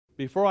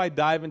before I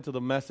dive into the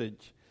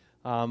message,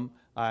 I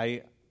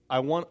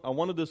want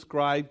to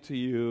describe to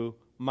you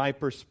my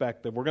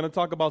perspective. We're going to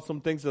talk about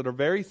some things that are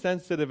very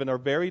sensitive and are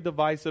very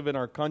divisive in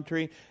our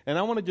country, and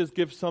I want to just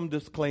give some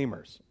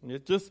disclaimers.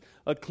 It's just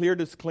a clear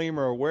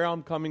disclaimer of where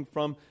I'm coming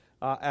from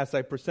as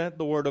I present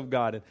the Word of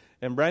God.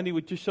 And Brandy,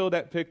 would you show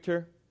that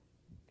picture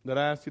that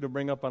I asked you to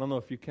bring up? I don't know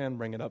if you can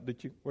bring it up.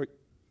 Did you?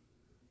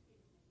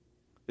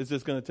 Is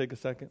this going to take a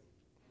second?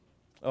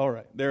 All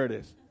right, there it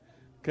is.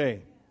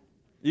 Okay.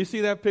 You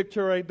see that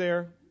picture right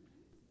there?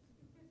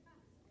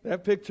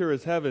 That picture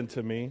is heaven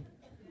to me.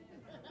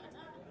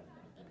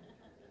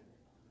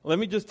 Let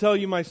me just tell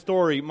you my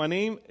story. My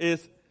name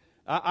is,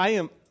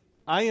 I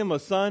am a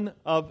son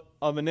of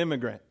an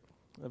immigrant,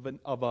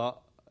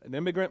 an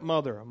immigrant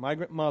mother, a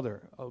migrant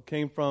mother, who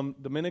came from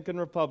Dominican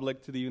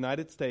Republic to the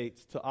United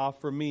States to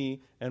offer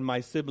me and my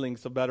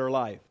siblings a better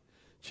life.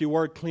 She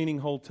worked cleaning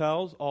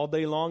hotels all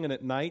day long, and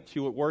at night she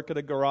would work at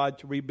a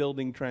garage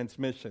rebuilding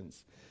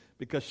transmissions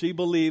because she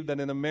believed that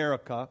in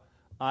America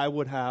I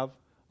would have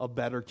a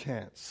better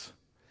chance.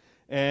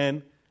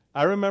 And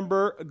I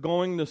remember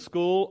going to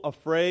school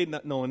afraid,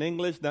 not knowing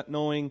English, not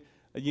knowing,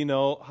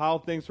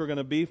 how things were going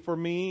to be for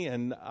me,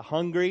 and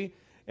hungry.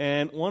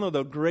 And one of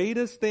the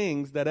greatest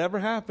things that ever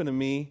happened to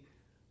me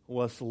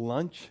was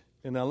lunch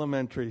in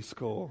elementary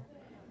school.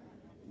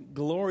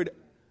 Glory to,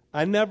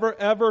 I never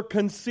ever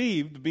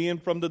conceived, being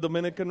from the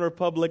Dominican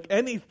Republic,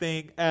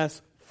 anything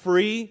as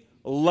free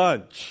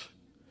lunch.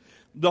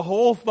 The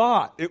whole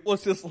thought, it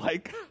was just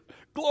like,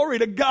 glory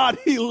to God,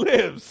 He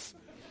lives.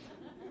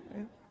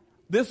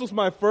 This was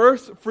my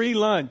first free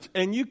lunch,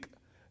 and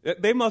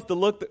they must have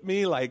looked at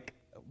me like,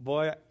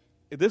 boy,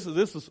 this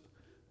is.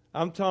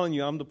 I'm telling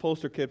you, I'm the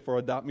poster kid for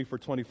Adopt Me for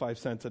 25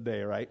 cents a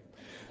day, right?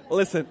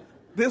 Listen,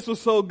 this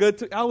was so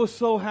good. I was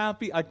so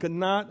happy. I could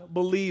not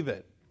believe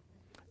it.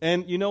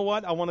 And you know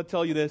what? I want to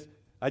tell you this.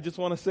 I just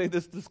want to say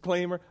this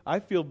disclaimer. I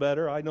feel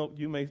better. I know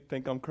you may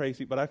think I'm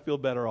crazy, but I feel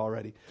better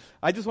already.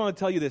 I just want to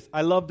tell you this.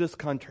 I love this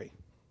country.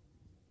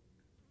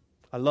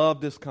 I love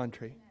this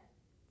country.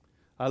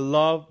 I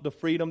love the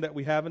freedom that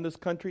we have in this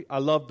country. I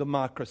love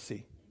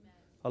democracy.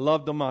 I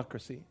love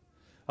democracy.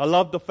 I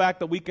love the fact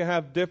that we can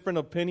have different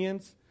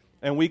opinions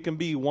and we can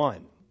be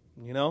one,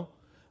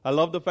 I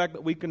love the fact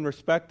that we can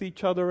respect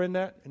each other in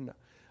that. And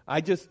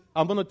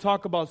I'm going to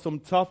talk about some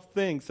tough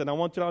things, and I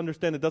want you to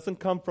understand it doesn't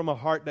come from a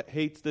heart that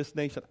hates this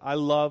nation. I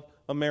love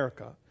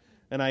America,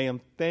 and I am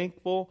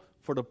thankful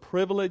for the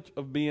privilege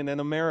of being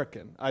an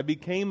American. I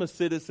became a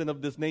citizen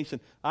of this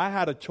nation. I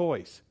had a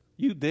choice.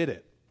 You did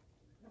it.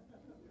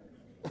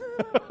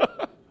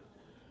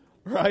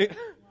 Right?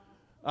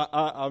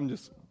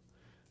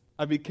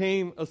 I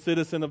became a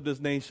citizen of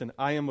this nation.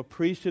 I am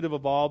appreciative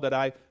of all that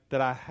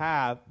I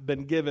have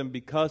been given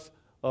because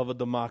of a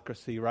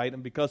democracy, right?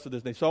 And because of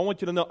this nation. So I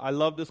want you to know I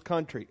love this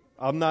country.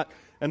 And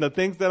the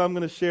things that I'm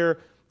going to share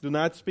do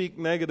not speak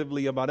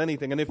negatively about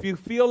anything. And if you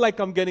feel like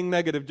I'm getting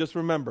negative, just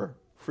remember,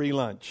 free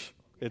lunch.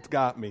 It's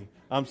got me.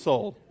 I'm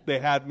sold. They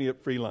had me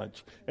at free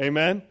lunch.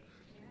 Amen?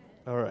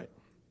 All right.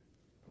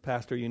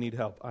 Pastor, you need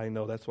help. I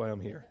know. That's why I'm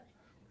here.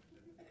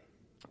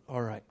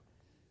 All right.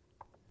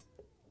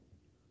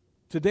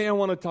 Today I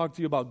want to talk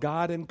to you about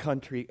God and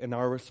country and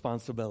our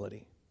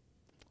responsibility.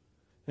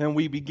 And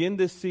we begin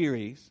this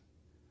series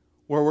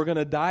where we're going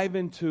to dive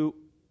into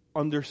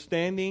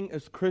understanding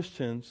as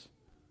Christians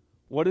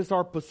what is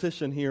our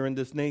position here in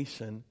this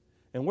nation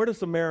and where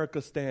does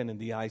America stand in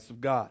the eyes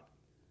of God.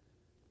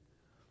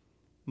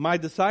 My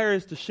desire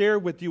is to share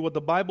with you what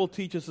the Bible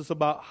teaches us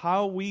about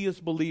how we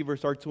as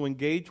believers are to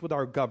engage with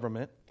our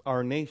government,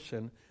 our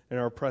nation, and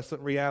our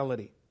present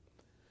reality.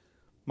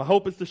 My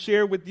hope is to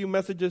share with you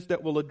messages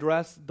that will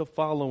address the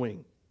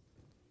following.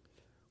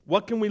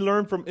 What can we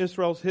learn from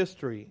Israel's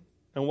history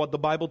and what the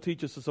Bible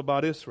teaches us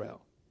about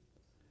Israel?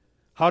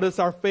 How does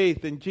our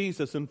faith in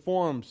Jesus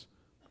informs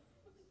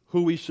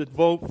who we should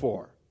vote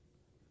for?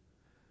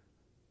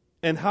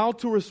 And how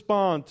to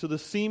respond to the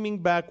seeming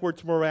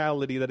backwards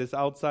morality that is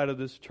outside of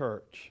this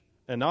church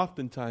and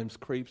oftentimes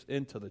creeps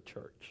into the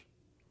church.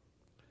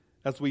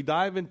 As we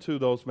dive into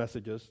those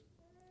messages,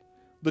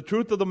 the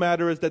truth of the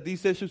matter is that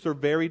these issues are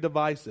very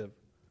divisive.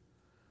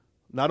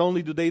 Not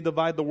only do they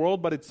divide the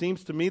world, but it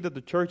seems to me that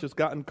the church has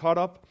gotten caught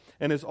up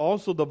and is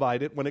also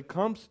divided when it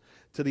comes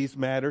to these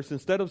matters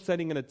instead of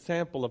setting an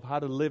example of how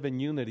to live in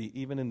unity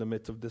even in the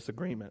midst of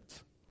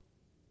disagreements.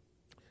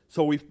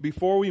 So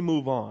before we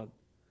move on,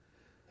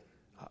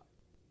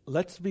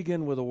 let's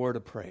begin with a word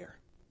of prayer.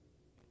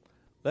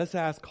 Let's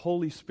ask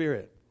Holy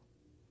Spirit,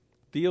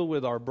 deal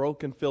with our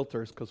broken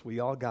filters because we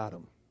all got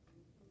them.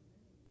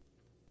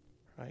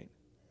 Right?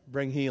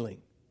 Bring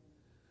healing.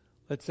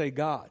 Let's say,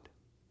 God,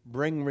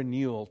 bring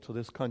renewal to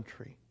this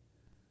country.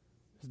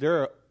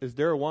 Is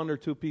there one or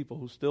two people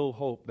who still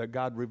hope that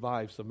God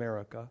revives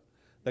America,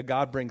 that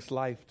God brings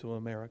life to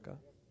America?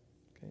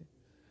 Okay.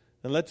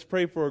 And let's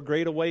pray for a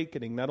great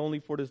awakening, not only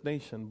for this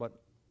nation, but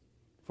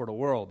for the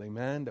world,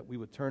 amen, that we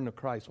would turn to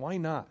Christ. Why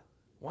not?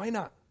 Why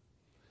not?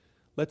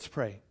 Let's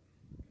pray.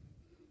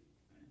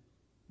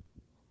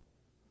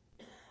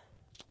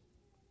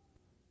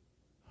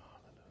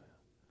 Hallelujah.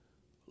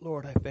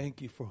 Lord, I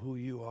thank you for who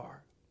you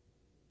are.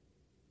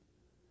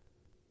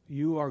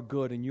 You are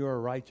good and you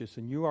are righteous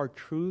and you are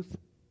truth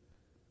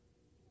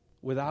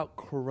without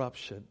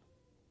corruption.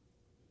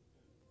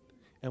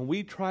 And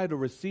we try to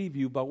receive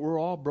you, but we're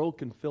all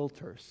broken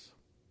filters.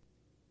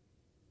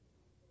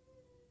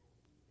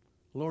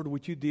 Lord,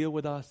 would you deal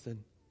with us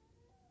and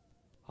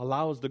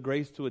allow us the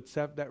grace to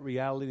accept that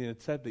reality and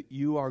accept that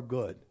you are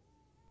good.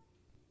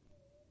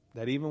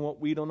 That even what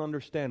we don't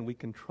understand, we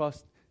can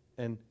trust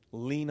and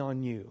lean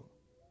on you.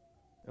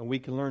 And we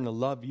can learn to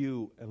love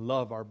you and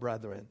love our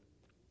brethren.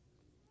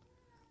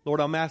 Lord,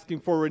 I'm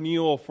asking for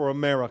renewal for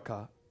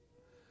America.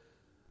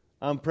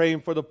 I'm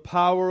praying for the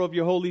power of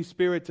your Holy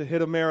Spirit to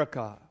hit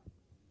America.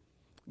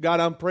 God,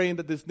 I'm praying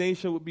that this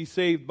nation would be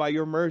saved by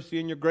your mercy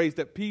and your grace,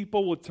 that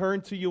people will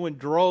turn to you in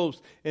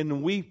droves,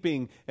 in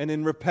weeping, and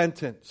in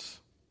repentance.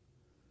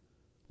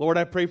 Lord,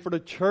 I pray for the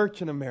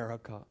church in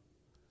America,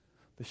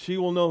 that she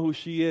will know who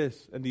she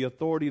is and the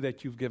authority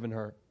that you've given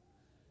her.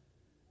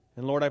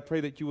 And Lord, I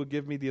pray that you would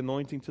give me the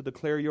anointing to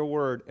declare your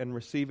word and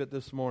receive it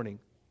this morning.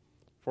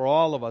 For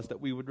all of us,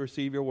 that we would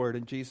receive your word.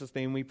 In Jesus'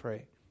 name we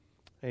pray.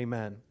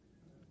 Amen.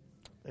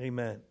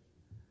 Amen.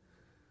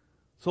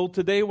 So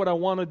today what I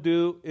want to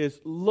do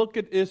is look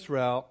at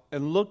Israel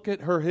and look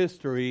at her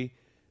history.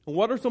 And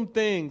what are some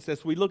things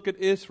as we look at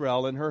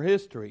Israel and her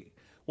history?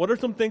 What are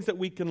some things that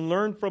we can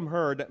learn from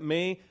her that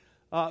may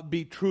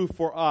be true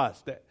for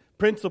us? That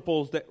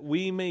principles that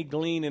we may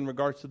glean in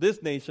regards to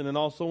this nation and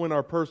also in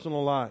our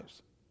personal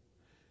lives.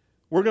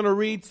 We're going to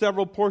read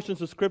several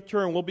portions of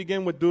Scripture, and we'll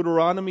begin with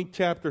Deuteronomy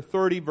chapter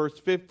 30, verse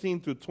 15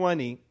 through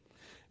 20.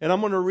 And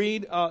I'm going to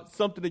read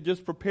something to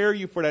just prepare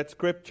you for that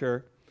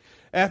Scripture.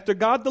 After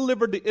God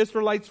delivered the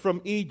Israelites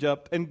from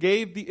Egypt and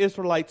gave the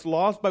Israelites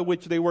laws by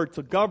which they were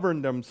to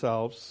govern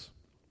themselves,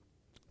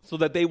 so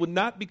that they would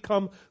not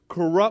become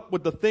corrupt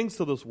with the things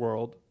of this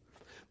world,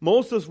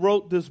 Moses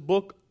wrote this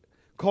book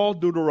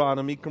called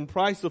Deuteronomy,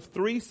 comprised of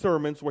 3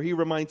 sermons where he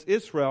reminds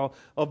Israel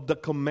of the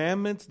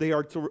commandments they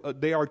are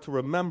to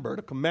remember,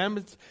 the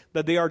commandments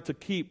that they are to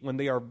keep when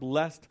they are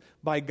blessed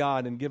by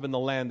God and given the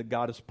land that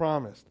God has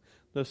promised.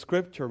 The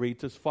scripture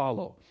reads as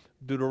follows: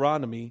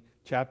 Deuteronomy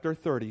chapter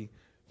 30,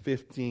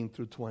 15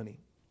 through 20.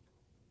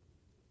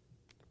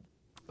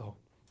 Oh,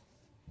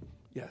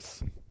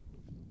 yes.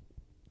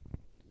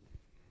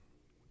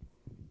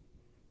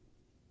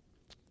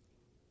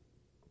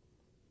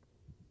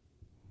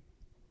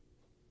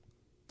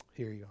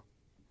 Here you go.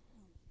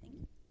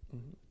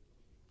 Mm-hmm.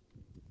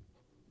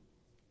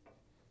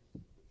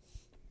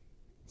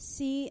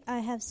 See, I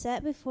have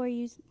set before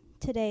you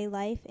today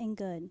life and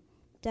good,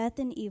 death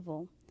and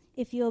evil.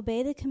 If you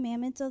obey the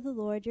commandments of the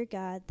Lord your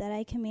God that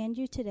I command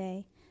you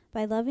today,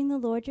 by loving the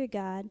Lord your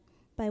God,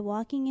 by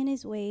walking in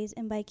his ways,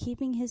 and by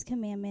keeping his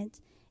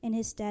commandments and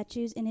his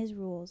statutes and his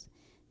rules,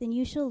 then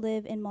you shall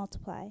live and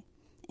multiply.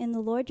 And the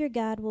Lord your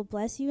God will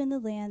bless you in the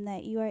land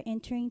that you are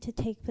entering to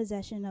take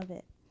possession of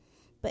it.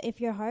 But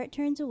if your heart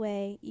turns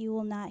away, you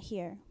will not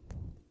hear,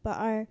 but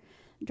are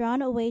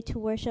drawn away to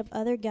worship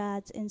other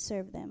gods and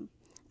serve them.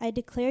 I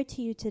declare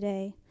to you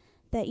today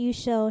that you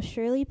shall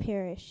surely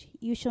perish.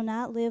 You shall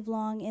not live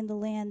long in the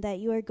land that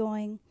you are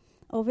going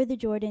over the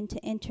Jordan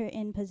to enter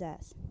and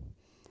possess.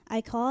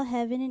 I call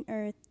heaven and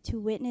earth to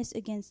witness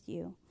against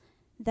you,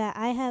 that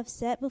I have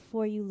set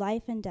before you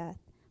life and death,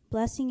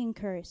 blessing and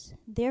curse.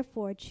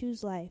 Therefore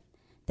choose life,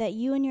 that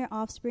you and your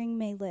offspring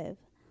may live,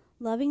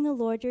 loving the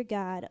Lord your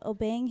God,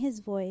 obeying his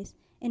voice,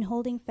 and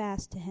holding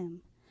fast to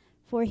him.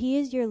 For he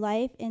is your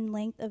life and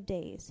length of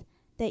days,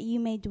 that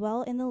you may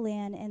dwell in the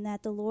land, and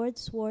that the Lord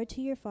swore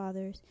to your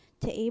fathers,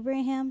 to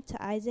Abraham,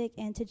 to Isaac,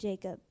 and to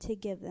Jacob, to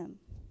give them.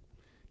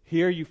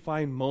 Here you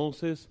find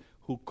Moses,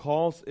 who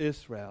calls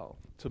Israel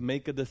to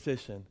make a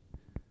decision.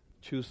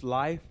 Choose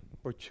life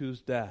or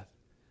choose death.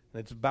 And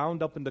it's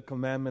bound up in the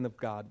commandment of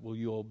God. Will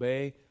you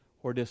obey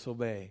or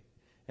disobey?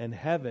 And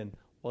heaven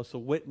was a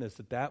witness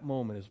at that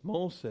moment as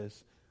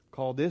Moses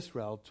called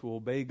Israel to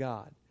obey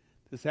God.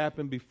 This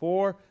happened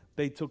before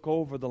they took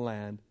over the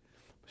land.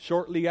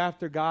 Shortly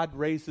after, God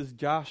raises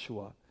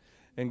Joshua.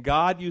 And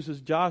God uses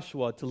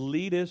Joshua to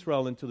lead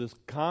Israel into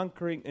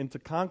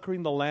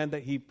conquering the land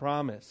that he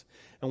promised.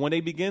 And when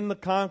they begin to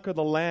conquer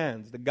the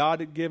lands that God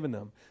had given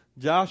them,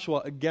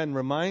 Joshua again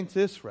reminds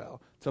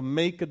Israel to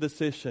make a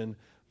decision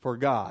for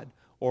God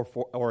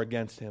or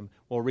against him.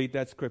 We'll read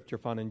that scripture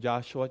found in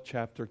Joshua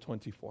chapter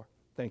 24.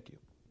 Thank you.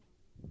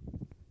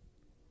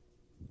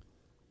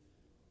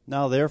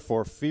 Now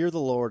therefore fear the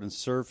Lord and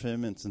serve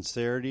him in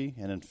sincerity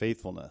and in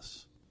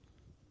faithfulness.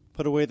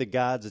 Put away the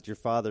gods that your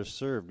fathers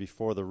served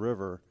before the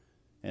river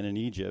and in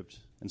Egypt,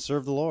 and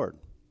serve the Lord.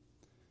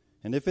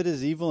 And if it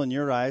is evil in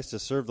your eyes to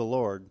serve the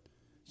Lord,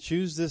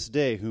 choose this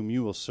day whom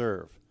you will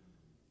serve,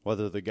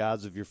 whether the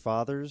gods of your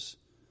fathers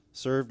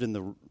served in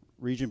the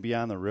region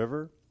beyond the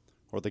river,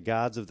 or the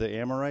gods of the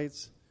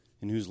Amorites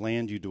in whose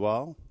land you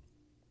dwell.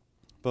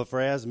 But for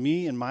as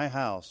me and my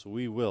house,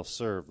 we will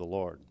serve the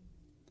Lord.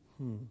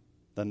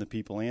 Then the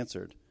people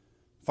answered,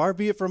 Far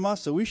be it from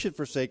us that we should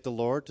forsake the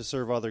Lord to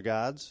serve other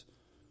gods.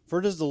 For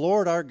it is the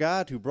Lord our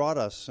God who brought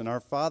us and our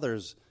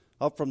fathers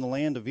up from the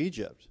land of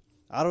Egypt,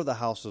 out of the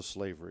house of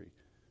slavery,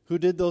 who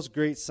did those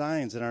great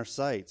signs in our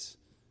sights,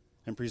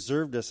 and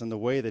preserved us in the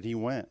way that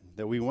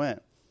we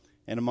went,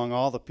 and among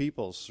all the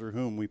peoples through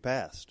whom we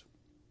passed.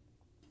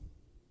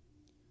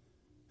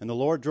 And the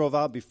Lord drove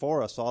out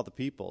before us all the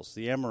peoples,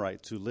 the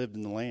Amorites who lived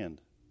in the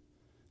land.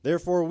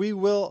 Therefore we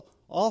will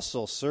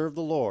also serve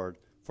the Lord,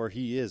 for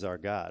he is our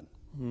God.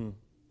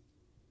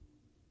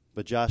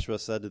 But Joshua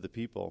said to the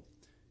people,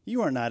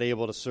 you are not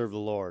able to serve the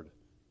Lord,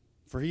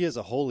 for he is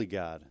a holy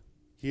God.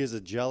 He is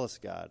a jealous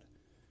God.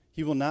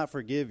 He will not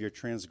forgive your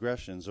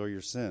transgressions or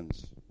your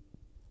sins.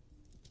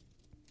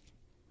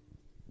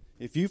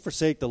 If you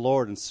forsake the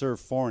Lord and serve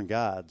foreign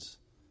gods,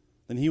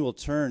 then he will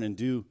turn and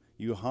do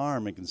you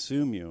harm and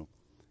consume you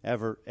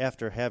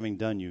after having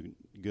done you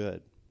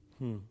good.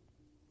 And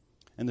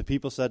the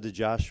people said to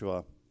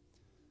Joshua,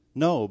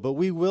 no, but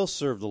we will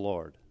serve the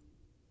Lord.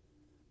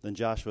 Then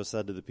Joshua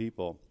said to the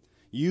people,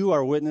 you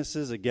are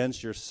witnesses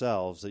against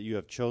yourselves that you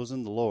have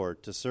chosen the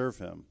Lord to serve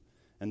him.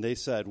 And they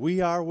said, we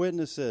are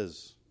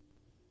witnesses.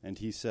 And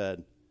he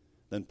said,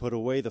 then put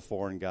away the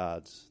foreign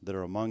gods that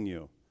are among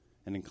you,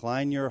 and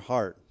incline your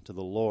heart to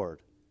the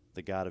Lord,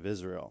 the God of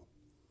Israel.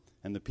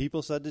 And the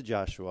people said to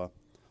Joshua,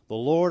 the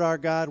Lord our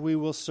God we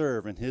will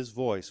serve, and his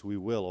voice we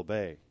will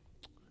obey.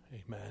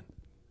 Amen.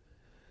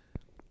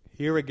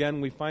 Here again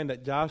we find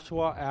that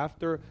Joshua,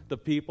 after the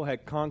people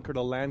had conquered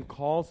a land,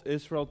 calls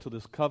Israel to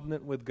this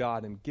covenant with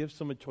God and gives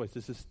them a choice.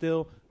 This is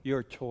still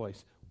your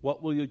choice.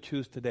 What will you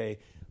choose today?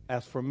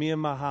 As for me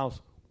and my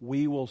house,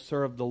 we will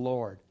serve the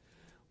Lord.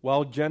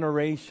 Well,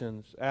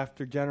 generations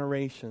after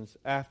generations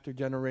after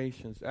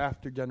generations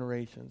after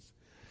generations,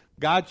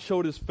 God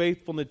showed his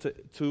faithfulness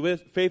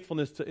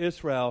to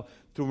Israel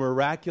through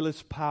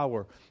miraculous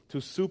power,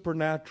 through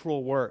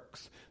supernatural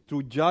works,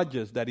 through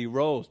judges that he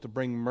rose to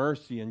bring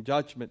mercy and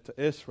judgment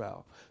to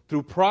Israel,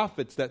 through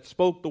prophets that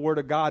spoke the word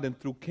of God, and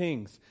through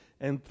kings.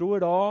 And through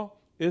it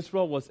all,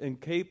 Israel was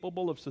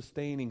incapable of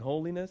sustaining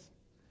holiness.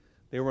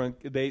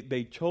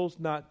 They chose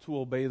not to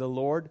obey the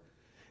Lord.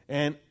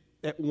 And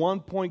at one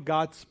point,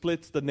 God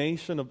splits the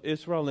nation of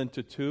Israel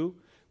into two.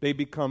 They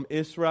become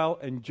Israel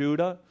and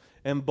Judah,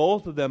 and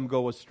both of them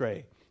go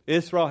astray.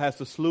 Israel has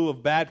a slew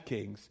of bad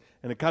kings,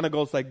 and it kind of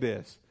goes like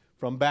this.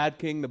 From bad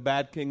king to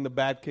bad king to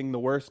bad king, the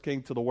worst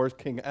king to the worst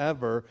king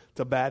ever,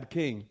 to bad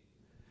king.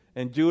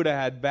 And Judah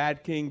had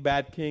bad king,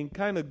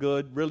 kind of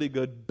good, really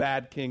good,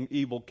 bad king,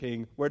 evil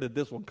king. Where did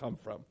this one come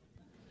from?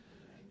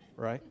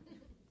 Right?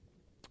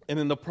 And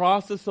in the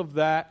process of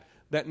that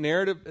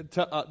narrative,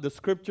 the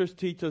scriptures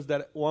teach us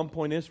that at one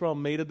point Israel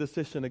made a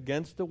decision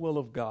against the will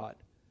of God.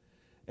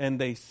 And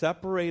they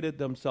separated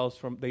themselves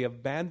they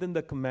abandoned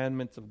the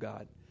commandments of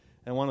God.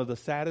 And one of the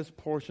saddest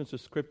portions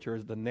of Scripture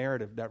is the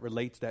narrative that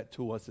relates that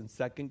to us in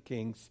 2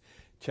 Kings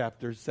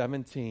chapter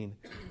 17,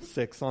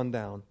 6 on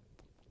down.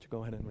 Would you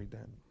go ahead and read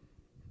that?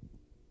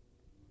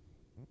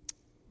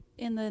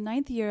 In the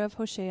 9th year of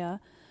Hoshea,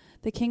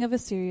 the king of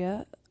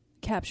Assyria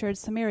captured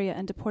Samaria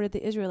and deported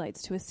the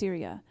Israelites to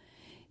Assyria.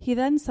 He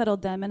then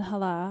settled them in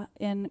Halah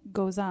in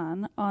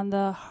Gozan on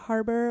the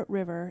harbor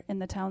river in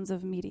the towns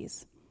of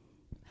Medes.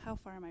 How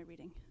far am I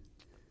reading?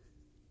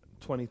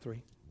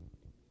 23.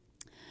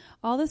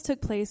 All this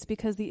took place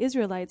because the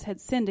Israelites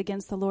had sinned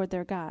against the Lord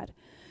their God,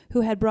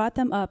 who had brought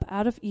them up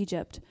out of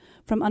Egypt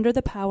from under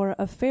the power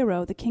of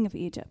Pharaoh, the king of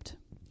Egypt.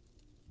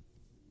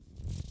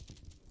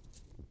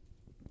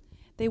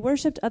 They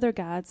worshipped other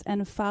gods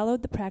and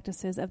followed the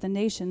practices of the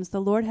nations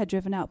the Lord had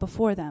driven out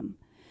before them,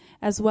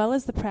 as well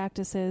as the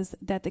practices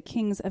that the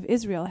kings of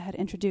Israel had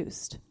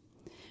introduced.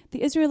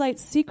 The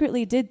Israelites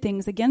secretly did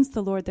things against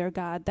the Lord their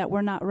God that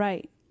were not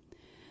right.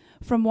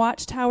 From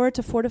watchtower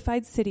to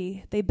fortified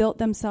city, they built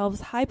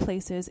themselves high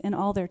places in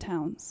all their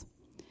towns.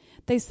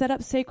 They set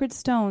up sacred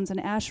stones and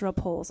Asherah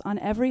poles on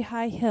every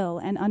high hill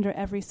and under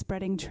every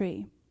spreading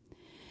tree.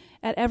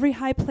 At every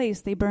high place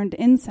they burned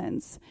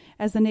incense,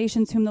 as the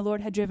nations whom the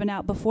Lord had driven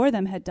out before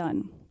them had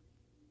done.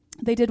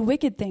 They did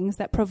wicked things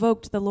that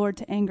provoked the Lord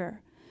to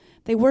anger.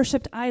 They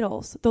worshipped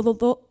idols, though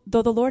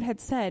the Lord had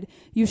said,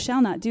 "You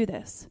shall not do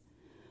this."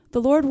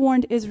 The Lord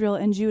warned Israel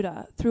and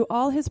Judah through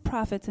all his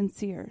prophets and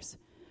seers.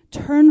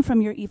 Turn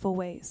from your evil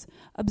ways.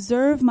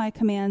 Observe my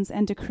commands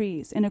and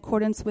decrees in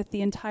accordance with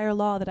the entire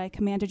law that I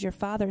commanded your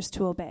fathers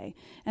to obey,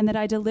 and that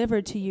I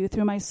delivered to you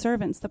through my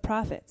servants, the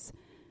prophets.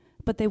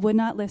 But they would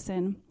not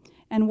listen,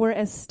 and were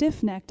as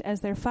stiff-necked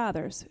as their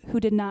fathers, who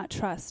did not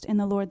trust in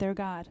the Lord their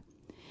God.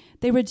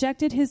 They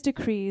rejected his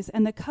decrees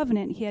and the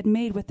covenant he had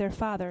made with their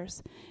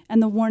fathers,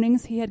 and the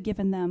warnings he had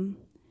given them.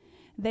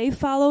 They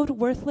followed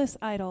worthless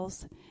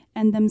idols,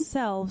 and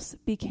themselves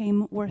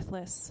became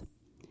worthless.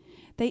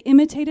 They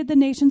imitated the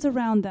nations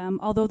around them,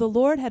 although the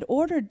Lord had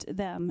ordered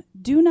them,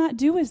 "Do not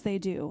do as they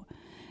do."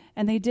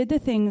 And they did the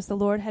things the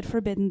Lord had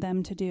forbidden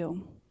them to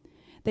do.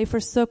 They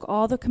forsook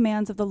all the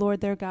commands of the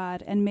Lord their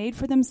God, and made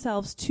for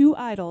themselves 2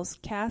 idols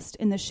cast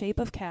in the shape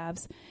of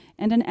calves,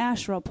 and an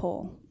Asherah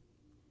pole.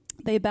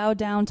 They bowed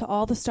down to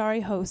all the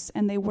starry hosts,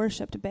 and they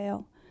worshipped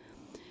Baal.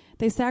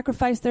 They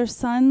sacrificed their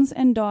sons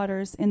and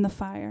daughters in the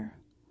fire.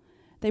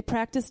 They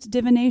practiced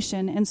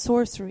divination and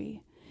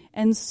sorcery,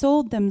 and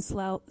sold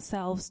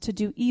themselves to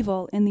do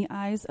evil in the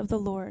eyes of the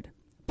Lord,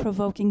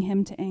 provoking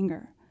him to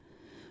anger.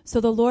 So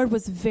the Lord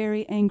was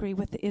very angry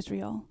with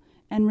Israel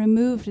and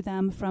removed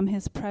them from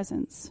his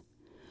presence.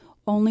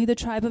 Only the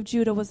tribe of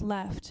Judah was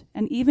left,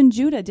 and even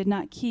Judah did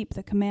not keep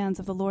the commands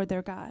of the Lord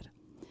their God.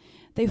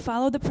 They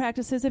followed the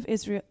practices of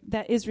Israel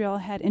that Israel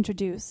had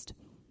introduced.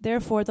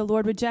 Therefore the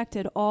Lord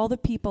rejected all the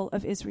people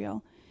of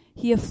Israel.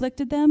 He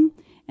afflicted them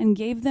and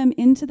gave them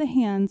into the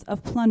hands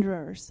of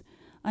plunderers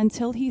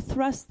until he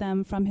thrust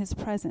them from his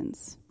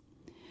presence.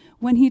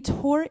 When he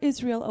tore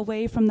Israel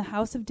away from the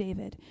house of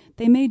David,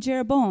 they made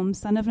Jeroboam,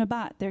 son of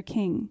Nebat, their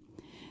king.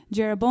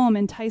 Jeroboam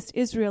enticed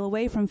Israel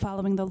away from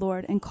following the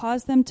Lord and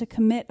caused them to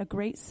commit a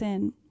great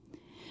sin.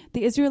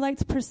 The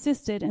Israelites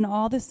persisted in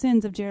all the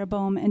sins of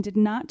Jeroboam and did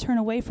not turn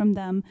away from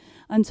them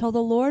until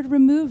the Lord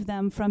removed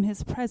them from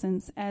his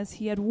presence, as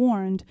he had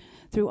warned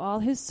through all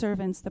his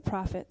servants the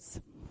prophets.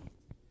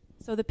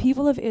 So the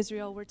people of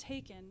Israel were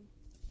taken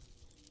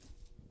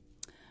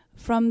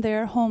from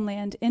their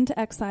homeland into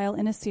exile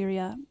in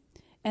Assyria,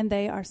 and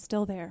they are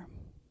still there.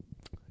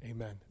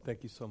 Amen.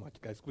 Thank you so much,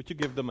 guys. Would you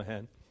give them a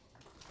hand?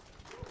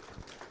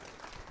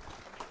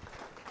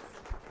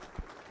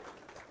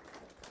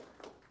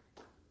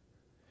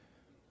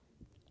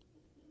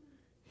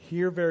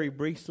 Here, very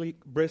briskly,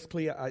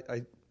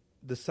 I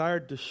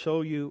desired to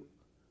show you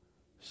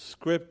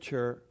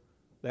scripture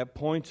that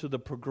points to the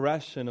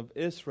progression of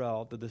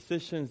Israel, the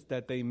decisions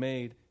that they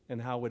made, and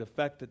how it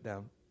affected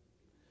them.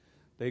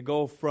 They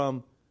go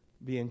from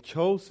being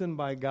chosen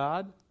by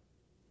God,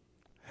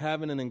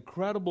 having an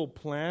incredible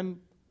plan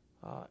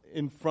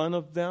in front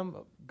of them,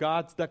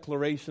 God's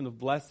declaration of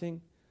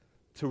blessing,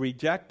 to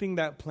rejecting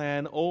that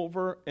plan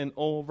over and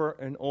over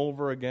and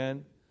over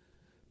again,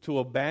 to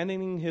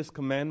abandoning his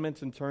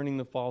commandments and turning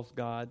to false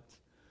gods,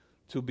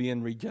 to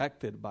being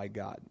rejected by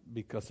God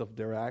because of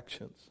their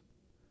actions.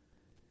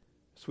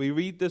 So we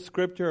read this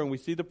scripture and we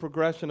see the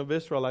progression of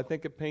Israel. I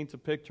think it paints a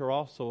picture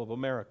also of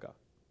America.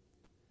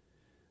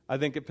 I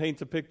think it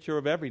paints a picture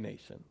of every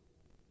nation.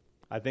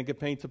 I think it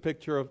paints a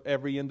picture of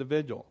every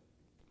individual.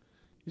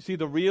 You see,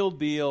 the real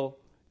deal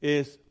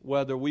is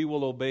whether we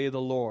will obey the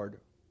Lord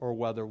or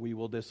whether we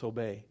will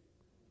disobey.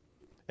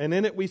 And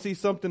in it we see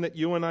something that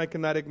you and I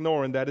cannot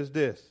ignore, and that is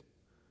this.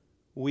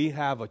 We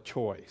have a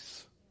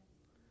choice.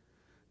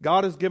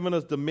 God has given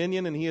us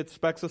dominion, and he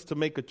expects us to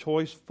make a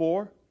choice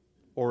for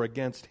or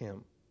against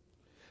him.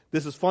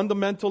 This is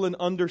fundamental in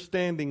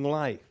understanding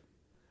life.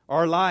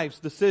 Our lives'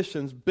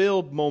 decisions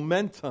build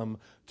momentum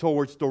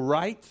towards the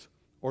right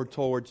or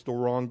towards the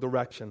wrong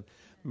direction.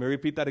 Let me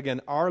repeat that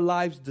again. Our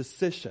lives'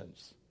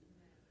 decisions,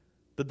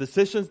 the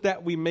decisions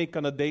that we make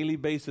on a daily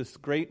basis,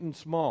 great and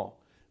small,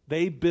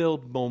 they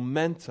build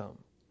momentum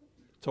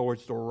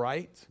towards the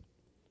right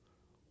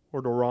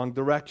or the wrong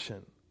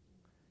direction,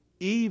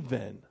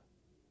 even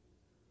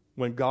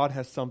when God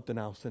has something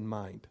else in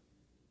mind.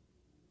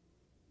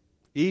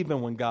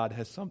 Even when God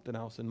has something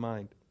else in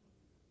mind.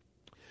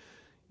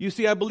 You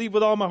see, I believe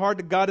with all my heart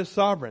that God is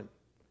sovereign.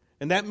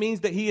 And that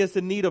means that he is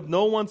in need of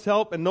no one's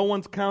help and no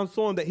one's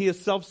counsel, and that he is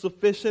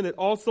self-sufficient. It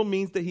also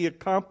means that he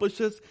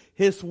accomplishes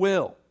his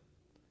will.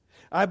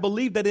 I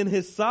believe that in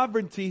his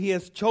sovereignty, he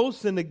has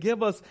chosen to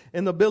give us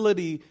an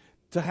ability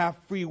to have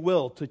free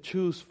will, to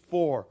choose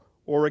for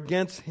or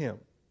against him.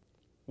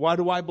 Why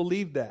do I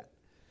believe that?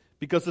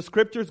 Because the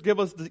scriptures give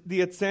us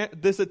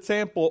this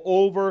example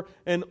over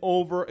and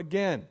over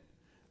again.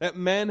 That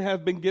men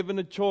have been given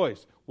a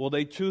choice. Will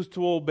they choose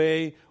to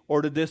obey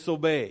or to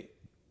disobey?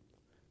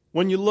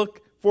 When you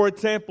look, for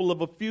example,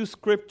 of a few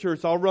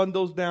scriptures, I'll run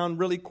those down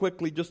really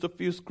quickly, just a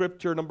few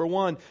scripture. Number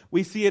one,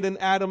 we see it in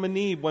Adam and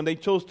Eve when they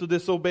chose to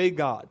disobey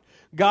God.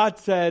 God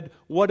said,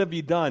 "What have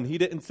you done?" He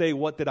didn't say,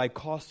 "What did I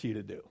cost you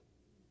to do?"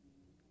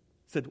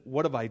 He said,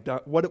 "What have I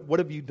done? What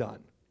have you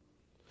done?"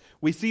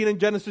 We see it in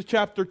Genesis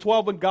chapter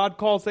 12 when God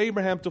calls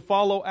Abraham to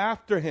follow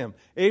after him.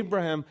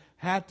 Abraham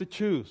had to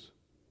choose.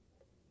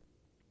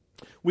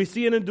 We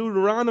see it in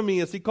Deuteronomy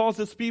as he calls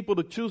his people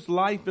to choose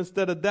life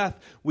instead of death.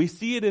 We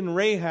see it in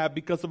Rahab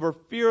because of her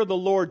fear of the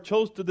Lord,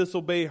 chose to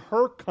disobey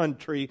her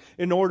country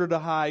in order to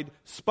hide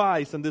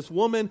spies. And this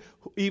woman,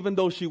 even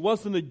though she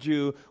wasn't a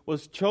Jew,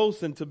 was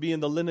chosen to be in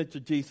the lineage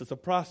of Jesus, a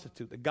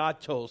prostitute that God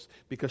chose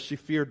because she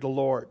feared the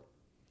Lord.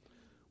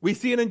 We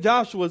see it in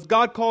Joshua as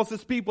God calls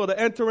his people to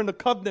enter into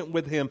covenant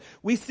with him.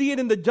 We see it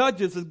in the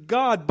Judges as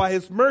God, by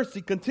his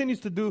mercy, continues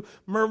to do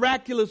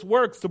miraculous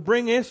works to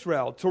bring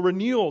Israel to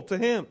renewal to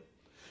him.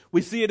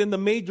 We see it in the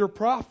major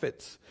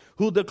prophets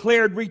who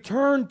declared,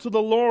 "Return to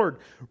the Lord,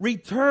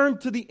 return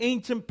to the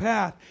ancient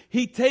path.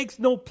 He takes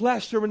no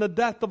pleasure in the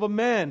death of a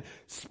man.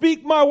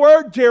 Speak my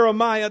word,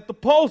 Jeremiah, at the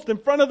post in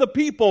front of the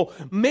people.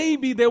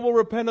 Maybe they will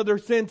repent of their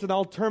sins and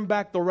I'll turn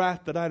back the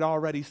wrath that I'd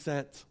already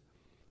sent."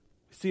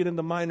 We see it in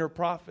the minor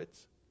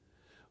prophets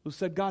who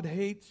said, "God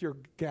hates your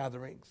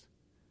gatherings.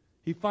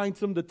 He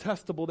finds them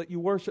detestable that you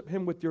worship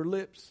him with your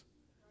lips,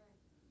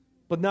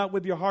 but not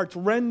with your hearts.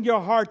 Rend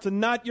your hearts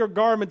and not your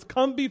garments.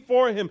 Come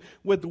before him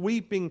with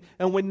weeping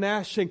and with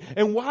gnashing."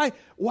 And why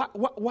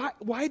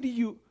do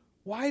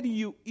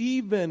you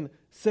even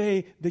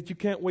say that you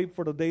can't wait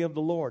for the day of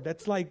the Lord.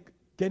 That's like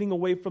getting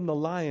away from the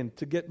lion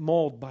to get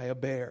mauled by a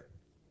bear.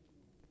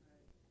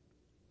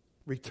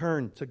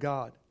 Return to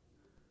God.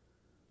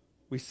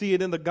 We see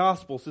it in the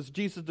Gospels as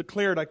Jesus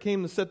declared, I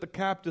came to set the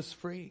captives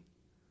free.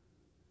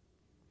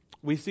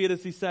 We see it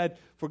as he said,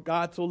 for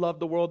God so loved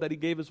the world that he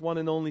gave his one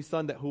and only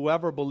Son, that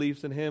whoever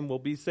believes in him will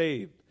be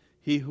saved.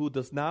 He who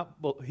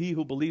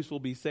believes will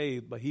be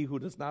saved, but he who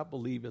does not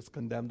believe is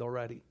condemned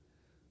already.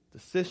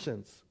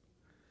 Decisions.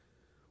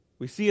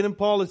 We see it in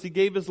Paul as he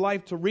gave his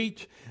life to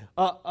reach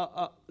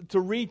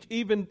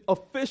even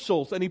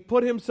officials, and he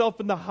put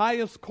himself in the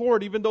highest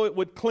court, even though it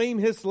would claim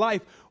his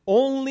life,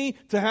 only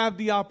to have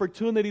the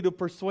opportunity to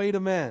persuade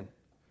a man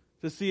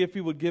to see if he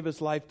would give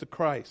his life to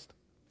Christ.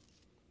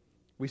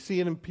 We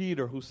see it in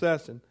Peter, who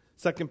says in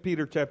 2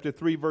 Peter chapter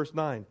 3, verse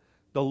 9,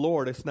 the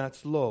Lord is not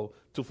slow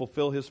to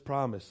fulfill his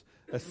promise,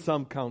 as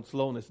some count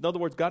slowness. In other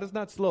words, God is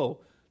not slow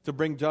to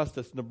bring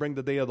justice and to bring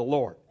the day of the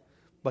Lord,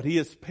 but he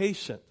is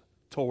patient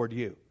toward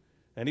you.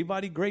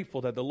 Anybody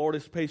grateful that the Lord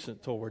is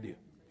patient toward you?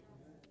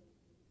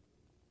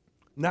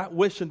 Not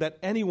wishing that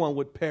anyone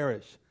would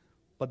perish,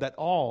 but that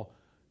all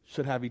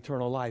should have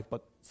eternal life.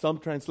 But some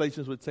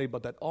translations would say,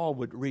 but that all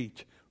would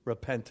reach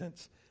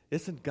repentance.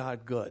 Isn't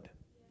God good?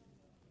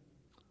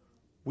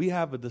 We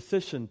have a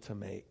decision to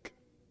make.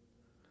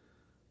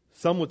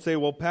 Some would say,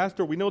 well,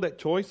 Pastor, we know that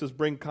choices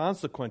bring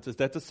consequences.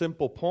 That's a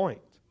simple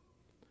point.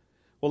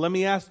 Well, let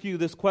me ask you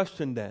this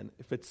question then,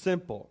 if it's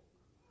simple.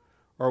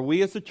 Are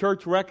we as a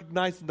church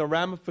recognizing the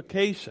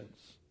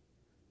ramifications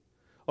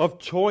of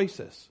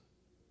choices?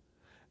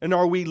 And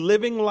are we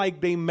living like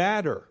they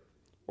matter?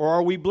 Or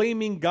are we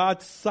blaming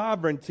God's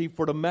sovereignty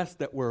for the mess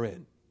that we're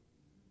in?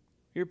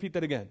 Here, repeat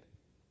that again.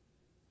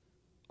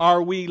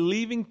 Are we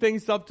leaving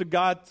things up to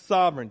God's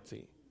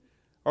sovereignty?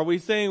 Are we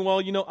saying,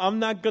 well, I'm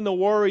not going to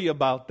worry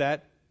about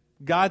that.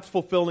 God's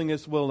fulfilling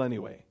his will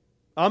anyway.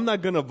 I'm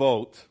not going to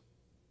vote.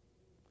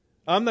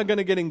 I'm not going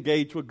to get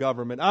engaged with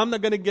government. I'm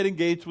not going to get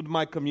engaged with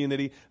my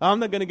community. I'm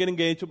not going to get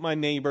engaged with my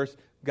neighbors.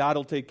 God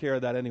will take care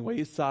of that anyway.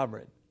 He's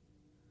sovereign.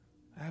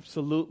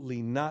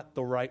 Absolutely not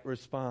the right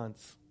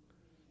response.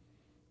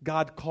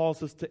 God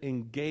calls us to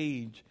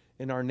engage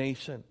in our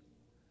nation.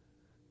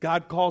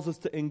 God calls us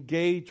to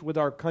engage with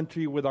our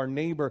country, with our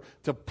neighbor,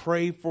 to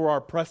pray for our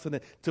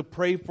president, to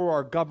pray for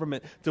our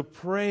government, to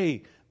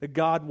pray that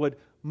God would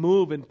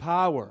move in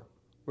power.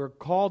 We're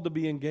called to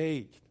be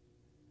engaged.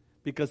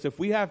 Because if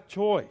we have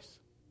choice,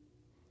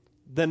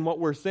 then what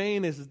we're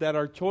saying is that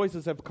our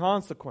choices have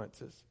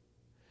consequences.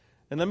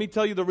 And let me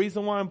tell you the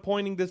reason why I'm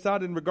pointing this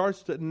out in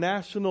regards to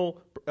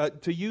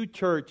to you,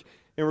 church,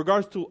 in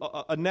regards to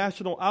a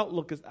national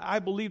outlook, is I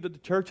believe that the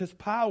church has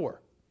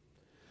power.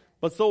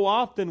 But so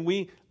often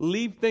we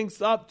leave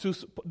things up to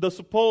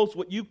suppose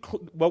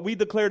what we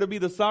declare to be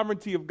the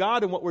sovereignty of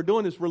God, and what we're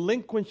doing is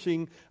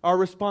relinquishing our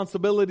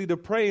responsibility to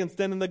pray and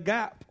stand in the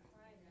gap.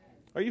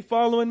 Are you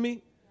following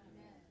me?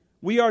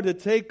 We are to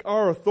take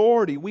our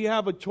authority. We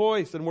have a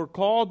choice, and we're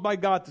called by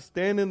God to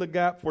stand in the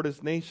gap for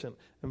this nation.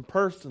 And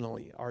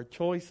personally, our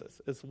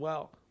choices as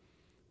well.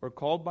 We're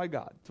called by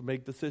God to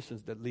make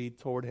decisions that lead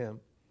toward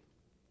him.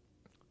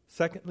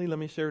 Secondly, let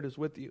me share this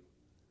with you.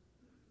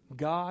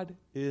 God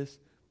is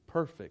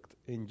perfect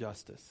in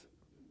justice.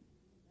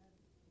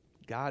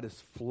 God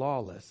is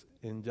flawless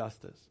in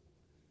justice.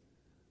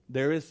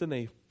 There isn't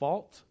a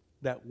fault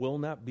that will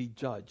not be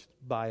judged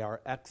by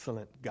our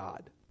excellent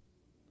God.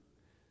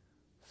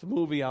 There's a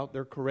movie out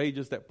there,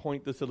 Courageous, that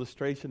point this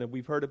illustration, and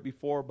we've heard it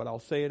before, but I'll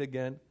say it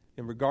again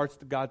in regards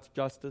to God's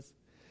justice.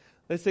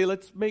 They say,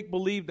 let's make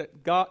believe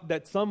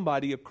that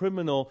somebody, a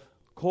criminal,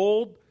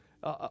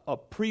 a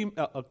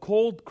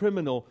cold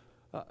criminal,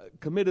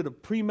 committed a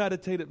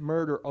premeditated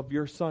murder of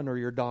your son or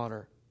your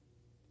daughter.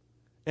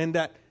 And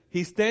that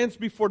he stands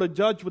before the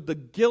judge with the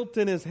guilt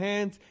in his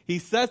hands. He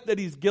says that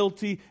he's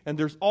guilty, and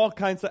there's all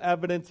kinds of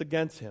evidence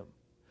against him.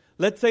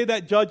 Let's say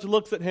that judge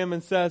looks at him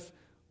and says,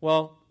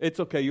 well, it's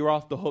okay, you're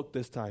off the hook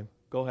this time.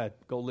 Go ahead,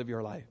 go live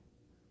your life.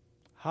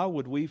 How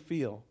would we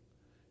feel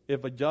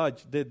if a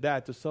judge did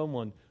that to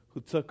someone who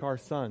took our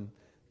son,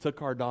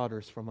 took our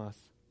daughters from us?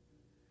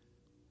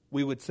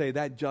 We would say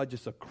that judge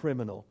is a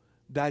criminal.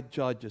 That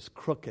judge is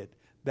crooked.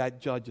 That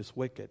judge is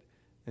wicked.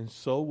 And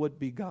so would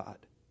be God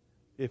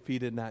if he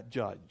did not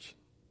judge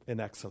in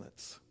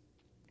excellence.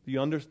 Do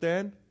you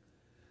understand?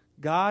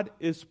 God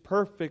is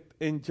perfect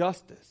in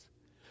justice.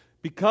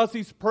 Because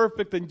he's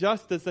perfect in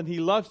justice and he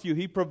loves you,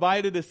 he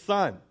provided his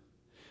son.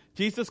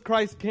 Jesus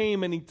Christ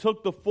came and he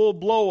took the full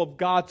blow of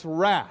God's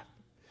wrath.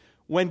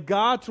 When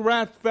God's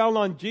wrath fell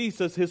on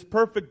Jesus, his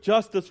perfect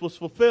justice was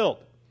fulfilled.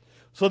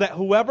 So that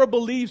whoever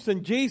believes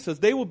in Jesus,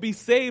 they will be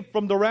saved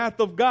from the wrath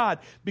of God,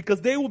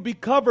 because they will be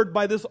covered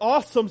by this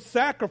awesome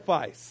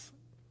sacrifice.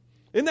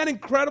 Isn't that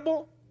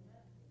incredible?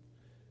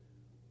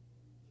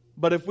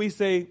 But if we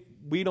say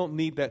we don't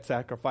need that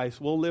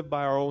sacrifice, we'll live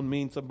by our own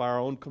means and by our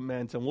own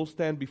commands, and we'll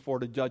stand before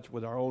the judge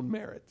with our own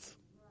merits,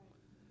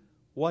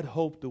 what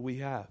hope do we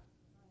have?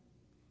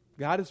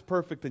 God is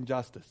perfect in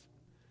justice.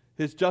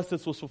 His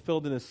justice was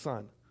fulfilled in his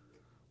son.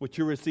 Would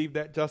you receive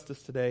that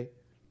justice today?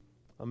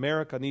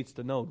 America needs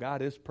to know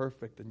God is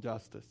perfect in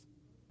justice.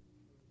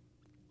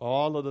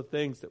 All of the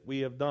things that we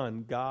have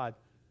done, God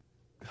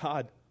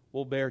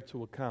will bear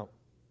to account.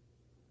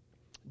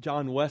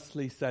 John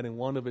Wesley said in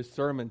one of his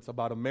sermons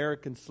about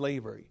American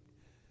slavery,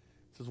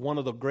 this is one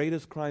of the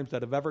greatest crimes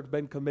that have ever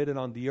been committed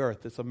on the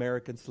earth, is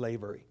American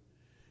slavery.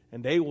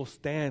 And they will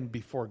stand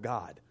before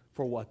God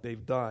for what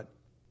they've done.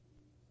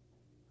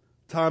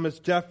 Thomas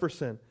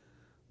Jefferson,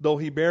 though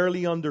he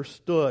barely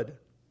understood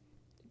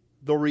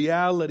the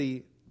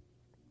reality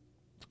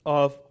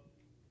of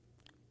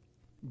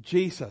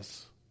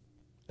Jesus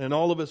and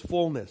all of his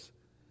fullness,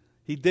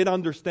 he did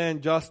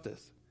understand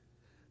justice.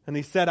 And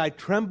he said, I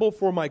tremble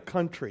for my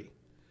country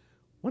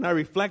when I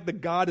reflect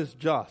that God is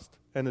just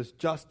and his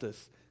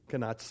justice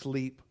cannot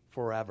sleep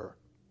forever.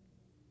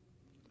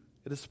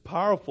 It is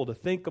powerful to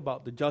think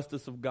about the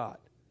justice of God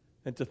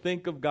and to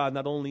think of God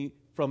not only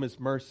from his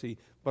mercy,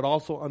 but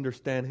also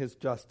understand his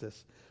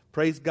justice.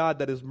 Praise God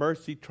that his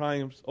mercy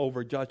triumphs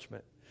over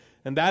judgment.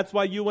 And that's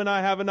why you and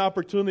I have an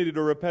opportunity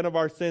to repent of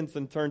our sins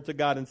and turn to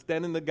God and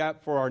stand in the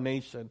gap for our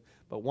nation.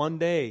 But one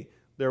day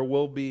there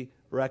will be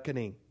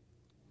reckoning.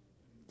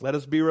 Let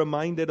us be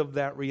reminded of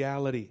that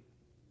reality.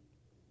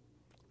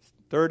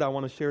 Third, I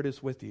want to share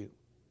this with you.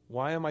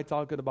 Why am I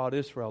talking about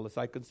Israel as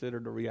I consider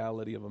the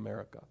reality of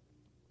America?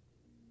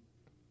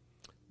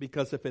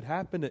 Because if it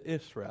happened to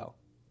Israel,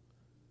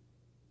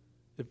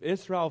 if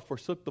Israel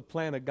forsook the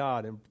plan of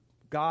God and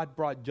God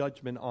brought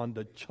judgment on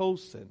the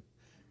chosen,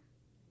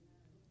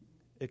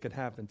 it could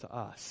happen to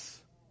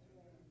us.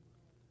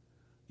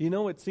 You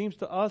know, it seems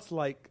to us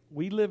like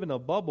we live in a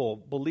bubble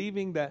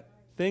believing that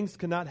things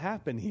cannot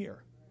happen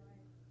here.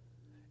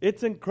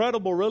 It's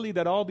incredible, really,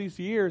 that all these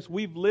years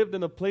we've lived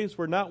in a place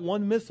where not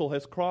one missile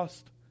has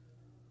crossed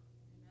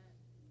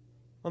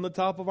on the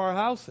top of our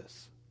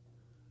houses.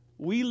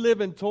 We live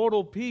in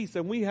total peace,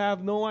 and we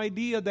have no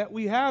idea that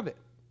we have it.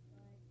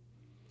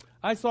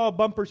 I saw a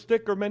bumper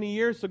sticker many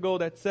years ago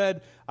that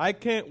said, I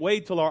can't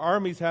wait till our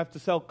armies have to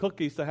sell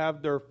cookies to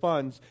have their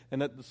funds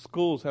and that the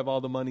schools have all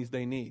the monies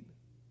they need.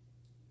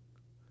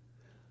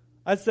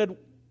 I said,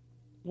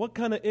 what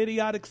kind of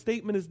idiotic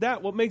statement is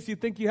that? What makes you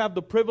think you have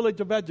the privilege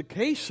of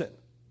education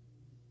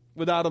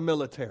without a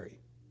military?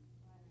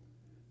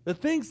 The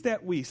things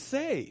that we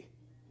say,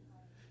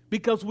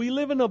 because we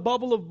live in a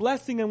bubble of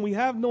blessing and we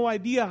have no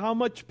idea how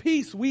much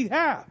peace we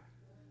have.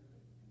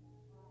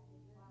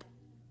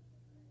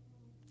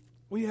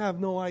 We have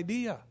no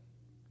idea.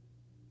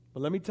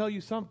 But let me tell you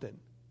something.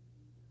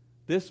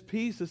 This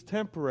peace is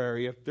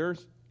temporary if there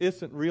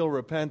isn't real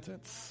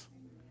repentance.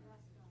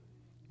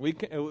 We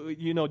can,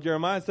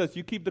 Jeremiah says,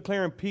 you keep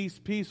declaring peace,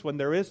 peace when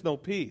there is no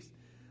peace.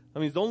 I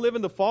mean, don't live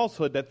in the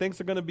falsehood that things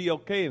are going to be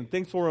okay and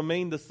things will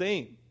remain the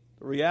same.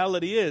 The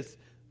reality is,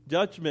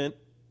 judgment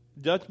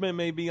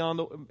may be on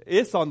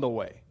the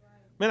way.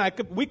 Man,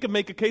 we could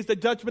make a case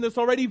that judgment is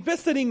already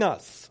visiting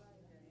us.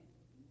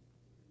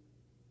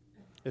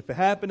 If it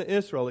happened to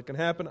Israel, it can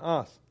happen to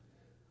us.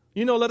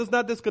 Let us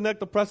not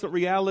disconnect the present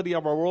reality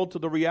of our world to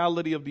the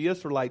reality of the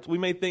Israelites. We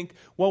may think,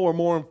 well, we're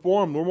more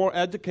informed, we're more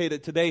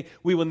educated today.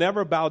 We will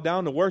never bow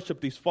down to worship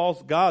these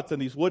false gods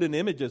and these wooden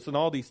images and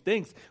all these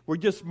things. We're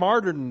just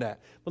smarter than that.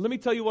 But let me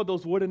tell you what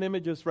those wooden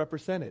images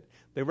represented.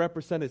 They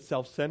represented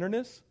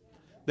self-centeredness.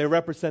 They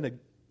represented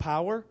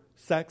power,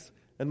 sex,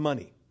 and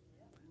money.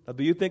 Now,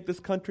 do you think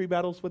this country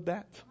battles with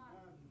that?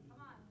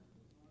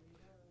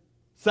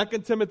 2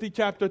 Timothy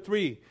chapter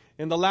 3.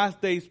 In the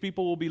last days,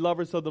 people will be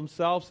lovers of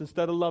themselves.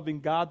 Instead of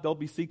loving God, they'll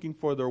be seeking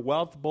for their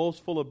wealth,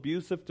 boastful,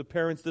 abusive, to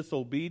parents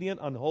disobedient,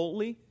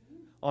 unholy,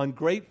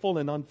 ungrateful,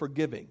 and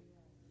unforgiving.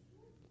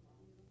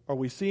 Are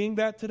we seeing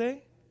that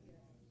today?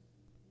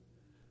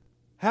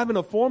 Having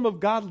a form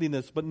of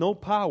godliness but no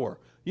power.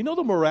 You know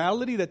the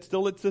morality that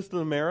still exists in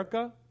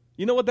America?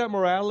 You know what that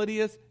morality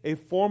is? A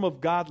form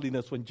of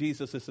godliness when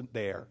Jesus isn't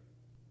there.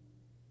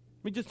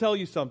 Let me just tell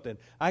you something.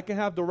 I can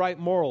have the right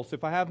morals.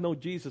 If I have no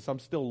Jesus, I'm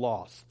still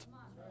lost.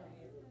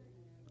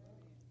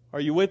 Are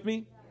you with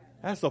me?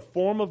 That's a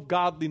form of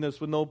godliness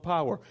with no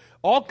power.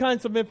 All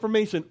kinds of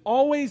information,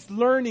 always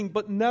learning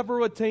but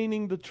never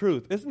attaining the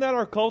truth. Isn't that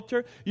our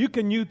culture? You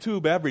can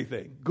YouTube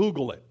everything.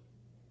 Google it.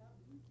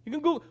 You can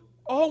Google,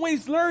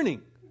 always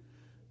learning.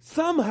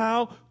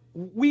 Somehow,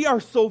 we are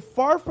so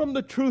far from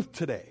the truth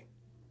today.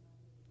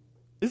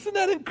 Isn't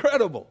that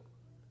incredible?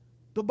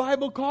 The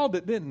Bible called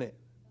it, didn't it?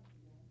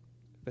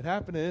 If it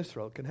happened to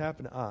Israel, it can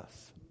happen to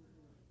us.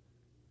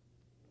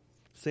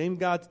 Same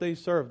gods they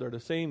served are the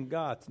same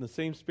gods and the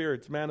same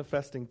spirits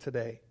manifesting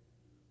today.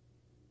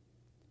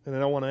 And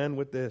then I want to end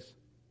with this.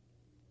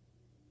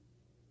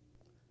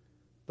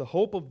 The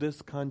hope of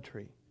this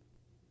country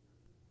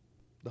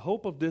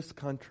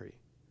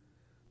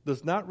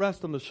does not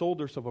rest on the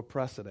shoulders of a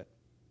precedent.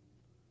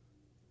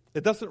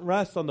 It doesn't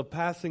rest on the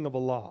passing of a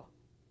law.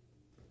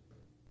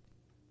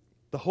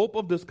 The hope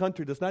of this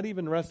country does not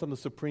even rest on the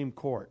Supreme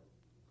Court.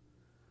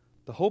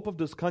 The hope of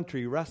this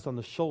country rests on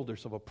the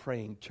shoulders of a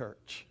praying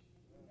church.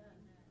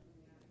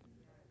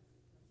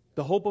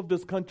 The hope of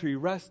this country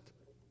rests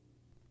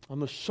on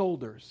the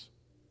shoulders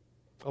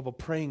of a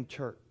praying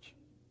church.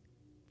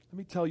 Let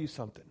me tell you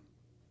something.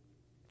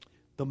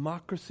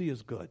 Democracy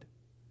is good.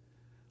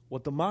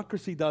 What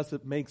democracy does,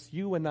 it makes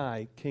you and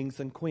I kings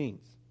and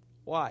queens.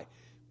 Why?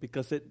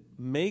 Because it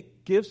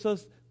gives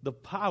us the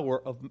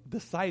power of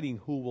deciding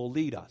who will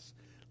lead us.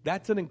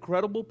 That's an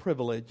incredible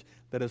privilege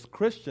that as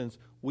Christians,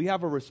 we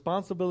have a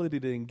responsibility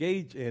to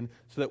engage in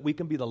so that we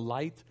can be the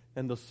light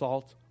and the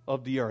salt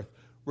of the earth.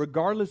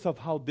 Regardless of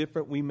how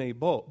different we may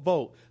vote,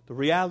 the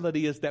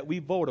reality is that we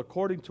vote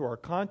according to our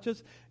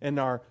conscience and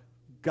our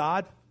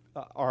God,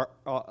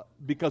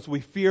 because we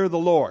fear the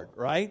Lord,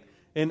 right?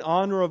 In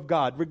honor of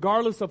God.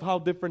 Regardless of how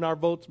different our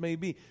votes may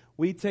be,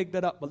 we take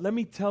that up. But let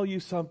me tell you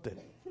something.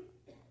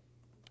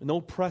 No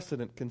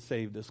precedent can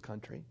save this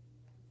country.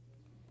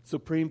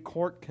 Supreme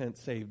Court can't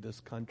save this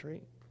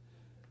country.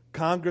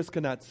 Congress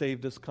cannot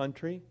save this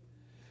country.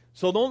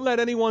 So don't let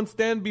anyone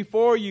stand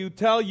before you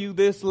tell you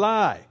this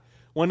lie.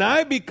 When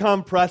I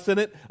become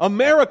president,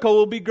 America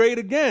will be great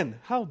again.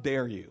 How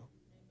dare you?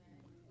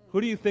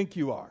 Who do you think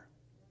you are?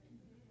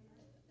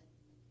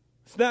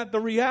 It's not the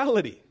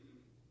reality.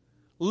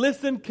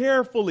 Listen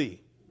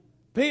carefully.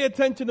 Pay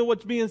attention to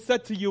what's being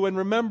said to you and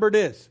remember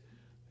this.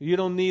 You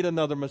don't need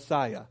another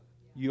Messiah.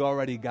 You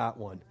already got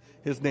one.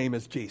 His name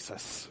is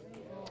Jesus.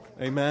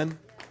 Amen.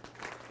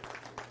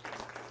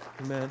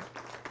 Amen.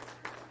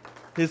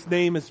 His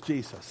name is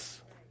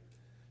Jesus.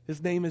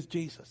 His name is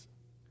Jesus.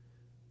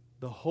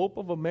 The hope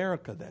of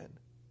America then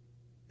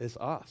is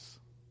us.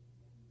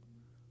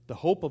 The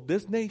hope of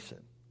this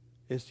nation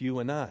is you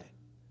and I.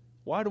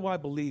 Why do I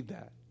believe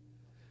that?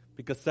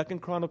 Because 2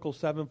 Chronicles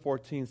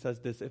 7:14 says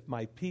this, if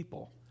my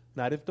people,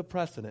 not if the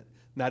president,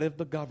 not if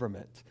the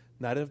government,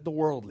 not if the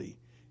worldly,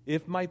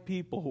 if my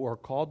people who are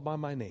called by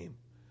my name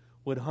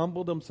would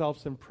humble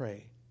themselves and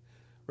pray,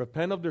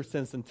 repent of their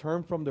sins and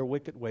turn from their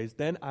wicked ways,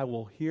 then I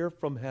will hear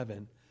from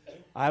heaven,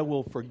 I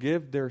will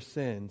forgive their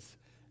sins,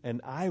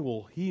 and I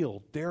will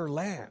heal their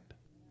land.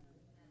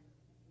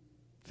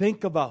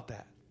 Think about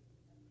that.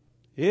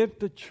 If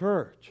the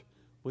church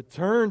would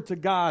turn to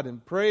God in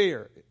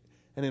prayer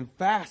and in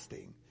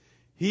fasting,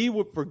 He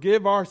would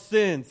forgive our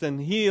sins and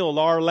heal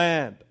our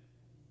land.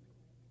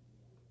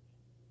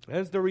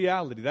 That's the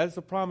reality. That is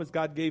the promise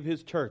God gave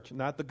His church,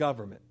 not the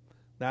government,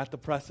 not the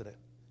president.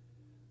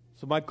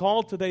 So my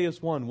call today is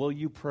one, will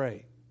you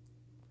pray?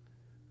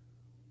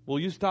 Will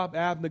you stop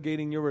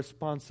abnegating your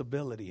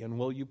responsibility and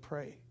will you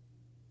pray?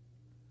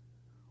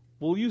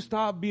 Will you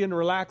stop being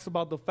relaxed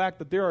about the fact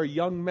that there are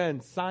young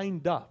men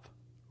signed up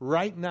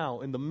right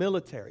now in the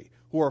military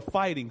who are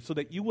fighting so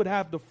that you would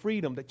have the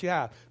freedom that you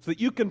have, so that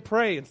you can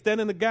pray and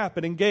stand in the gap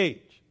and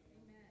engage?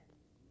 Amen.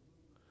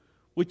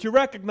 Would you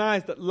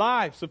recognize that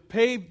lives have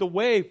paved the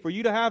way for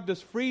you to have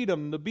this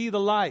freedom to be the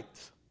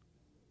light?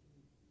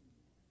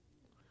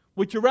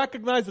 Would you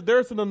recognize that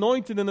there's an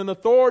anointing and an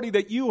authority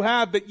that you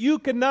have that you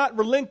cannot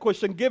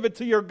relinquish and give it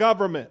to your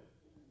government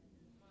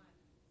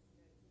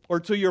or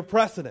to your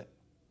president?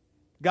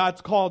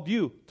 God's called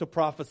you to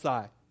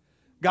prophesy.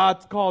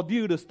 God's called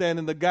you to stand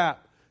in the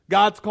gap.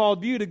 God's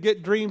called you to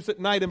get dreams at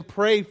night and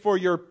pray for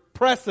your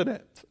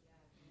president.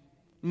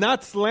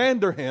 Not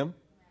slander him.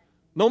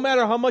 No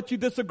matter how much you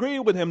disagree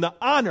with him, to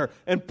honor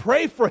and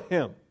pray for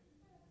him.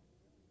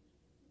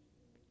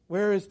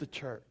 Where is the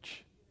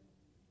church?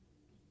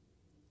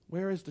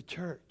 Where is the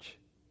church?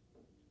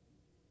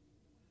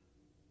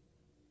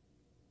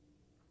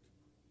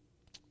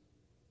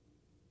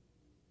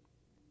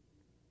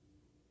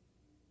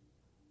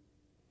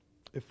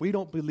 If we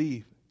don't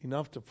believe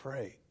enough to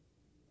pray,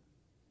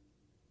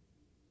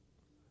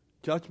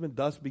 judgment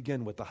does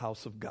begin with the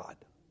house of God.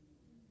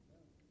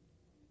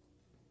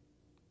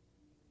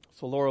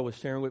 So Laura was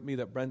sharing with me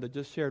that Brenda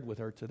just shared with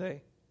her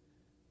today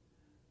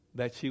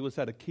that she was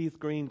at a Keith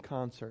Green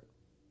concert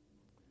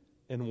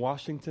in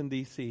Washington,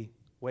 D.C.,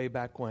 way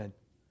back when.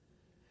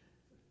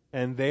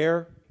 And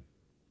there,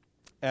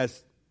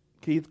 as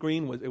Keith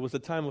Green was, it was a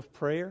time of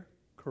prayer,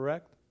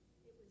 correct?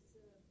 It was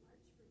March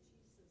for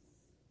Jesus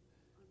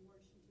on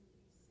Washington,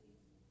 D.C.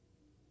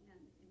 And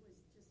it was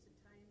just a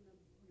time of,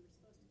 we were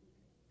supposed to be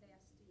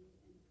fasting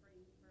and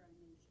praying for our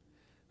nation.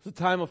 It was a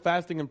time of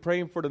fasting and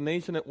praying for the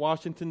nation at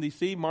Washington,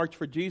 D.C. March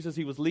for Jesus.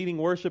 He was leading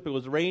worship. It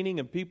was raining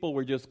and people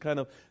were just kind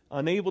of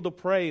unable to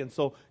pray. And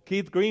so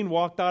Keith Green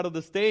walked out of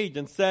the stage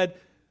and said,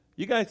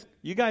 You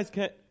guys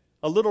can't,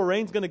 a little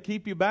rain's going to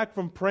keep you back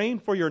from praying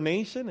for your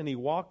nation? And he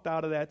walked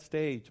out of that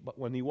stage. But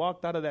when he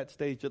walked out of that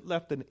stage, it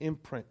left an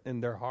imprint in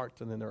their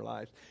hearts and in their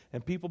lives.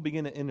 And people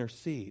began to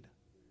intercede.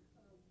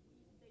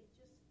 They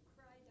just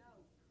cried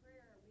out,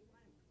 prayer, we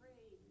want to pray,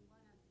 we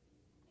want to,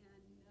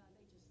 and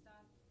they just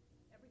stopped,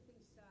 everything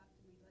stopped,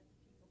 and we let the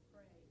people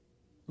pray.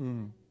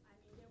 Mm. I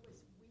mean, there was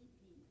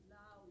weeping,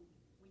 loud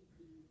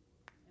weeping,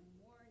 and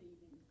mourning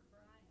and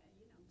crying,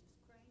 just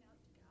crying out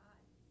to God.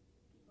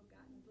 People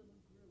got in little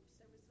groups.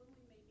 There was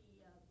only maybe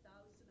 1,000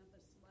 of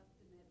us left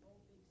in that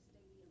whole big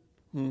stadium.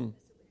 Mm.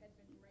 Because it had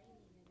been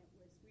raining,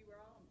 and we were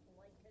all in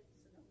blankets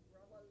and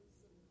umbrellas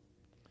and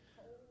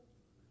cold.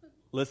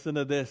 Listen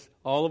to this.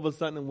 All of a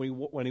sudden,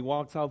 when he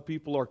walks out,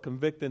 people are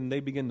convicted and they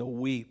begin to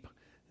weep.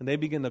 And they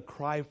begin to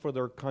cry for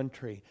their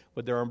country.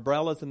 With their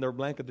umbrellas and their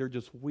blanket, they're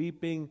just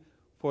weeping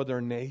for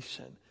their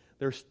nation.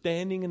 They're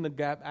standing in the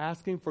gap,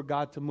 asking for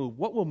God to move.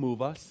 What will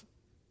move us?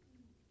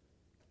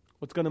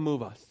 What's going to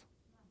move us?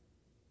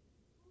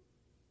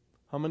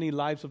 How many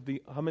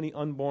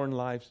unborn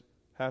lives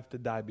have to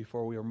die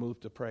before we are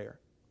moved to prayer?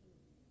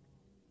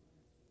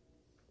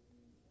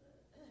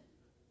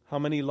 How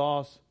many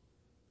laws,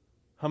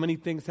 how many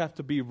things have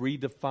to be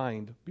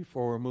redefined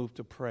before we're moved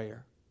to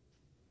prayer?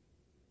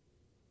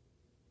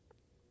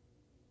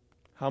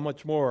 How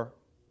much more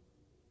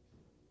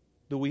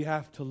do we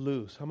have to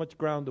lose? How much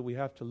ground do we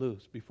have to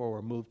lose before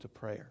we're moved to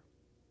prayer?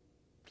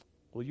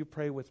 Will you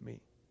pray with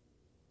me?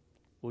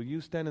 Will you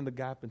stand in the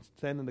gap and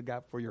stand in the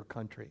gap for your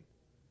country?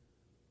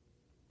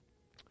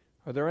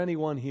 Are there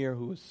anyone here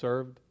who has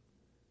served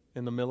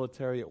in the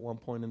military at one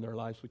point in their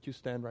lives? Would you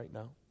stand right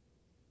now?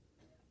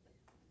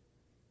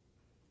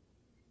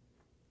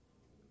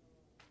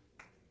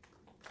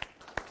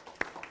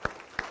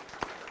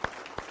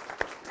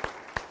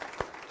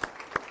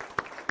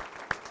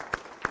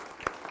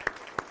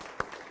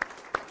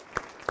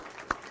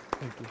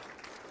 Thank you.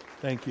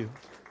 Thank you.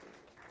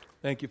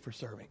 Thank you for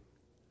serving.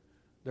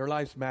 Their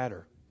lives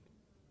matter.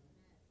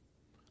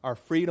 Our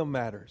freedom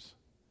matters.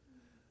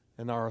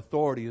 And our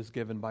authority is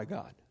given by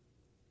God.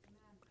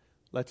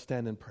 Let's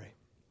stand and pray.